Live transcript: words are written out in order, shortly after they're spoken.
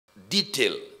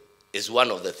detail is one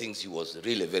of the things he was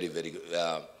really very, very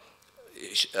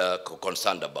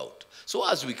concerned about. So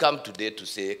as we come today to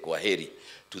say kwaheri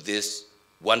to this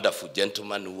wonderful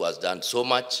gentleman who has done so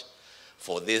much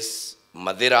for this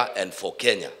Mathira and for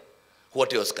Kenya,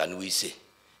 what else can we say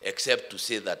except to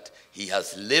say that he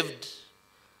has lived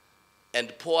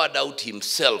and poured out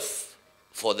himself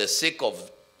for the sake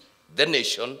of the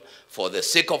nation, for the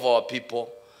sake of our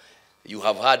people. You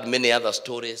have heard many other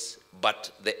stories,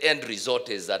 but the end result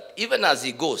is that even as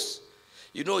he goes,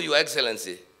 you know, Your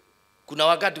Excellency, kuna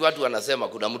wakati watu wanasema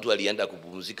kuna mtu alienda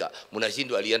kupumzika,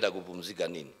 mnashindwa alienda kupumzika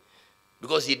nini?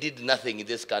 Because he did nothing in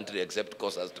this country except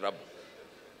cause us trouble.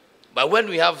 But when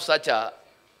we have such an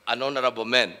honorable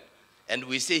man, and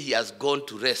we say he has gone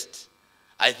to rest,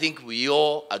 I think we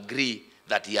all agree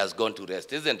that he has gone to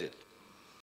rest, isn't it?